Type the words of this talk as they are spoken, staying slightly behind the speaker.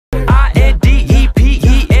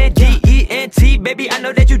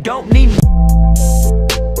don't need.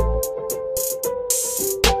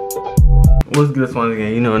 What's good, Swanzy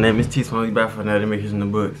gang? You know, my name is Swanzy, back for another Makers in the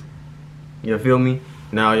Books. You feel me?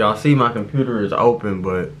 Now, y'all see my computer is open,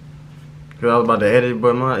 but because I was about to edit,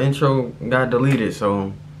 but my intro got deleted,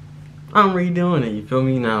 so I'm redoing it. You feel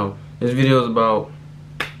me? Now, this video is about,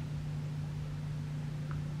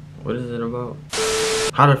 what is it about?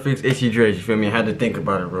 How to fix itchy dreads. You feel me? I had to think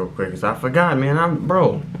about it real quick, cause I forgot, man.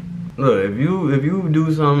 Bro, look, if you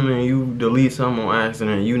do something and you delete something on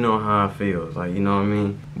accident, you know how it feels, like, you know what I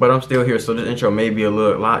mean? But I'm still here, so this intro may be a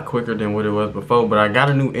lot quicker than what it was before, but I got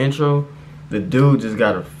a new intro. The dude just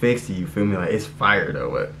gotta fix it, you feel me? Like, it's fire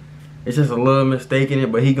though, but it's just a little mistake in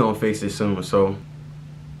it, but he gonna fix it soon, so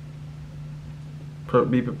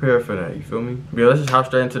be prepared for that, you feel me? But yeah, let's just hop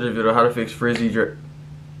straight into this video. How to fix frizzy dreads.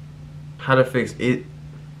 How to fix it.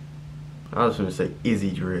 I was gonna say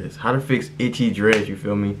izzy dreads. How to fix itchy dreads, you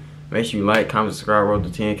feel me? Make sure you like, comment, subscribe, roll to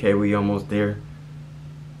 10K. We almost there.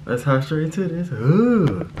 Let's hop straight into this.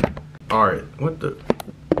 Alright, what the?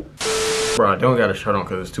 Bro, I don't got a shirt on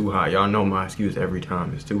because it's too hot. Y'all know my excuse every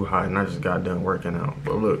time. It's too hot and I just got done working out.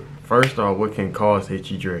 But look, first off, what can cause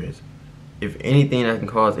itchy dreads? If anything that can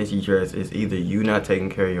cause itchy dreads is either you not taking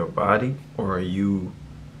care of your body or you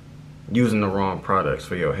using the wrong products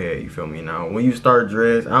for your hair, you feel me? Now, when you start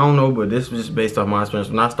dreads, I don't know, but this was just based off my experience.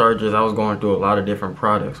 When I started dreads, I was going through a lot of different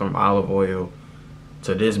products, from olive oil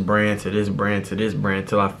to this brand, to this brand, to this brand,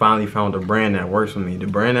 till I finally found the brand that works for me. The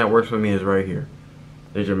brand that works for me is right here.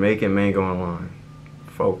 The Jamaican Mango and Lime.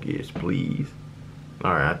 Focus, please.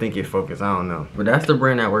 Alright, I think it focused, I don't know. But that's the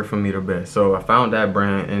brand that worked for me the best. So I found that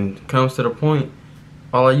brand, and comes to the point,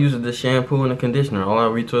 all I use is the shampoo and the conditioner. All I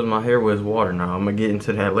retwist my hair with is water. Now, I'm going to get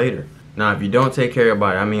into that later. Now, if you don't take care of your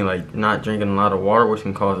body, I mean like not drinking a lot of water, which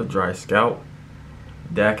can cause a dry scalp,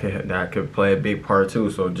 that could play a big part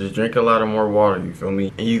too. So just drink a lot of more water, you feel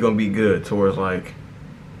me? And you're going to be good towards like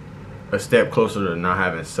a step closer to not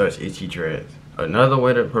having such itchy dreads. Another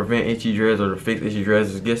way to prevent itchy dreads or to fix itchy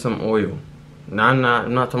dreads is get some oil. Now, I'm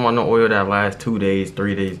not talking about no oil that lasts 2 days,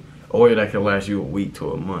 3 days. Oil that can last you a week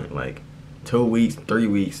to a month, like 2 weeks, 3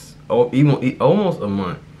 weeks, even almost a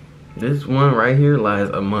month. This one right here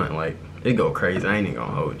lasts a month. Like, it go crazy. I ain't even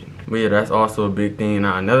gonna hold you. But yeah, that's also a big thing.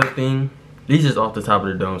 Now, another thing, these just off the top of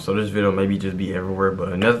the dome, so this video maybe just be everywhere.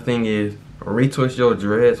 But another thing is retwist your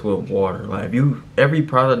dreads with water. Like, if every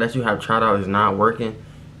product that you have tried out is not working,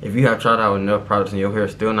 if you have tried out enough products and your hair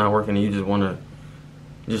is still not working, and you just wanna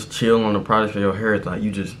just chill on the products for your hair, it's like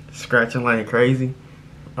you just scratching like crazy,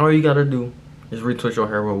 all you gotta do is retwist your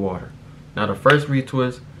hair with water. Now, the first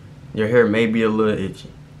retwist, your hair may be a little itchy.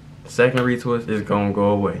 Second retwist is gonna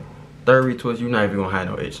go away. Third retwist, you're not even gonna have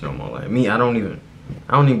no itch no more. Like me, I don't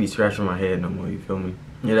even be scratching my head no more, you feel me?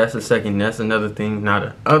 Yeah, that's the second. That's another thing. Now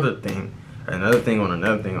the other thing, another thing on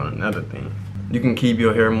another thing on another thing. You can keep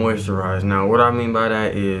your hair moisturized. Now, what I mean by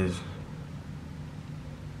that is,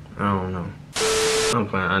 I don't know. I'm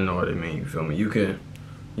playing. I know what it means, you feel me? You can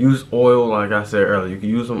use oil, like I said earlier. You can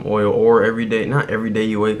use some oil, or every day, not every day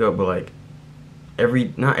you wake up, but like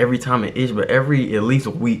not every time it itch, but every at least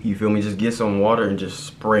a week, you feel me? Just get some water and just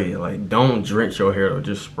spray it. Like, don't drench your hair though,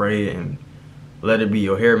 just spray it and let it be.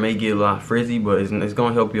 Your hair may get a lot frizzy, but it's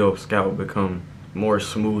gonna help your scalp become more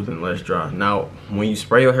smooth and less dry. Now, when you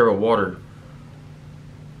spray your hair with water,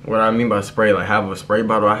 what I mean by spray, like have a spray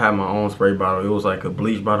bottle. I have my own spray bottle. It was like a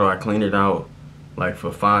bleach bottle. I cleaned it out like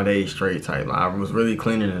for 5 days straight type. Like, I was really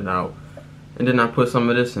cleaning it out, and then I put some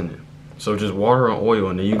of this in it. So just water and oil,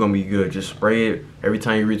 and then you're gonna be good. Just spray it every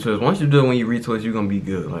time you retwist. Once you do it, when you retwist, you're gonna be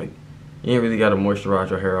good. Like, you ain't really gotta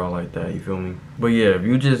moisturize your hair all like that, you feel me? But yeah, if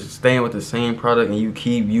you just staying with the same product and you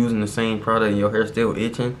keep using the same product and your hair still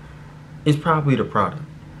itching, it's probably the product.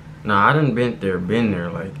 Now, I done been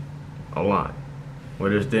there like a lot,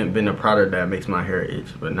 where there's been a product that makes my hair itch,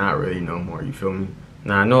 but not really no more, you feel me?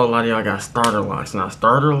 Now, I know a lot of y'all got starter locks. Now,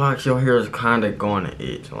 starter locks, your hair is kinda going to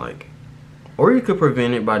itch, like, or you could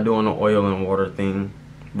prevent it by doing the oil and water thing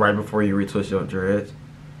right before you retwist your dreads.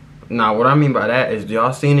 Now, what I mean by that is,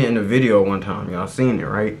 y'all seen it in the video one time. Y'all seen it,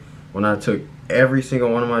 right? When I took every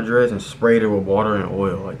single one of my dreads and sprayed it with water and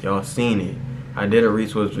oil. Like, y'all seen it. I did a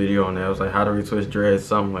retwist video on that. It was like how to retwist dreads,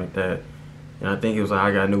 something like that. And I think it was like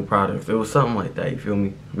I got new products. It was something like that, you feel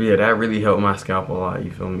me? But yeah, that really helped my scalp a lot,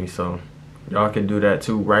 you feel me? So y'all can do that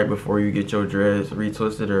too right before you get your dreads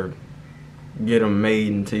retwisted or get them made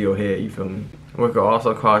into your head, you feel me? What could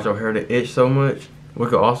also cause your hair to itch so much? What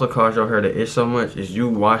could also cause your hair to itch so much is you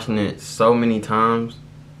washing it so many times,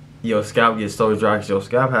 your scalp gets so dry, because your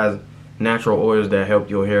scalp has natural oils that help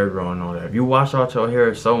your hair grow and all that. If you wash out your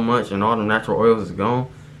hair so much and all the natural oils is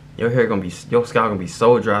gone, your hair gonna be, your scalp gonna be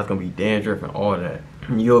so dry, it's gonna be dandruff and all that.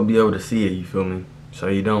 And you'll be able to see it, you feel me? So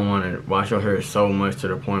you don't wanna wash your hair so much to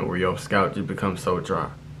the point where your scalp just becomes so dry.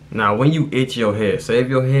 Now when you itch your head, say if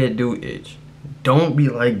your head do itch, don't be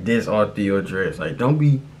like this all through your dreads. Like don't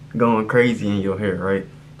be going crazy in your hair, right?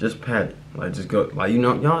 Just pat it. Like just go, like you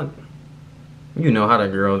know, y'all, you know how the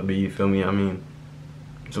girls be, you feel me? I mean,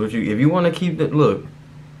 so if you wanna keep the, look,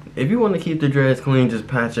 if you wanna keep the dreads clean, just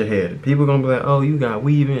pat your head. People gonna be like, oh, you got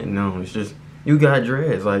weaving. No, it's just, you got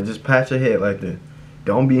dreads. Like just pat your head like this.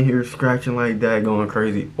 Don't be in here scratching like that, going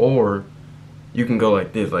crazy. Or you can go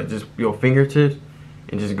like this, like just your fingertips,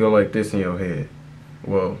 and just go like this in your head.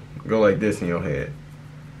 Well, go like this in your head.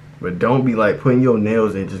 But don't be like putting your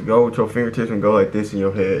nails in. Just go with your fingertips and go like this in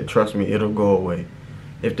your head. Trust me, it'll go away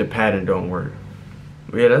if the pattern don't work.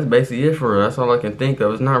 But yeah, that's basically it for real. That's all I can think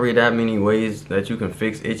of. It's not really that many ways that you can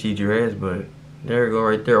fix itchy dreads, but there you go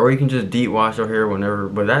right there. Or you can just deep wash your hair whenever,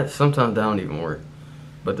 but that sometimes that don't even work.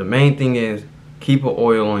 But the main thing is keep an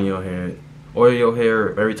oil on your head. Oil your hair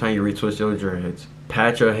every time you retwist your dreads.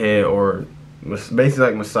 Pat your head, or basically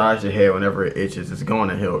like massage your head whenever it itches. It's going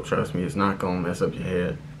to help, trust me. It's not going to mess up your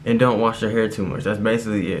head. And don't wash your hair too much. That's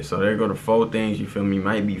basically it. So there go the 4 things, you feel me?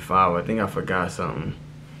 Might be 5. I think I forgot something.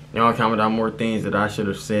 Y'all comment down more things that I should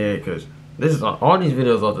have said, because this is all these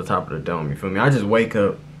videos off the top of the dome, you feel me? I just wake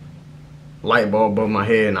up, light bulb above my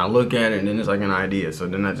head, and I look at it, and then it's like an idea. So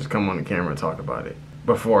then I just come on the camera and talk about it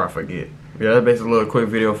before I forget. Yeah, that's basically a little quick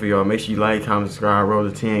video for y'all. Make sure you like, comment, subscribe, roll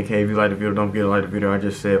to 10K. If you like the video, don't forget to like the video. I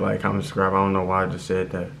just said like, comment, subscribe. I don't know why I just said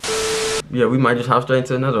that. Yeah, we might just hop straight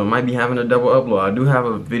into another one. Might be having a double upload. I do have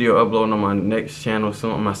a video uploading on my next channel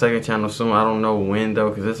soon, on my second channel soon. I don't know when though,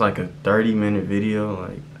 because it's like a 30-minute video.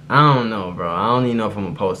 Like, I don't know, bro. I don't even know if I'm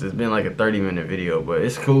gonna post it. It's been like a 30-minute video, but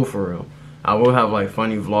it's cool for real. I will have like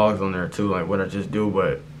funny vlogs on there too, like what I just do,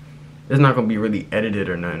 but it's not gonna be really edited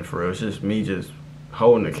or nothing for real. It's just me just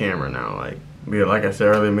holding the camera now. Like, yeah, like I said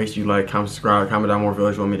earlier, make sure you like, comment, subscribe, comment down more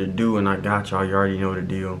videos you want me to do, and I got y'all. You already know the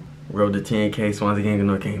deal. Road to 10K, Swansy Gang,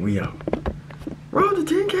 no gang, we out. Road to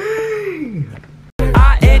 10K!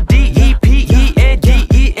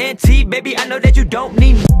 INDEPENDENT, baby, I know that you don't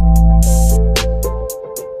need me.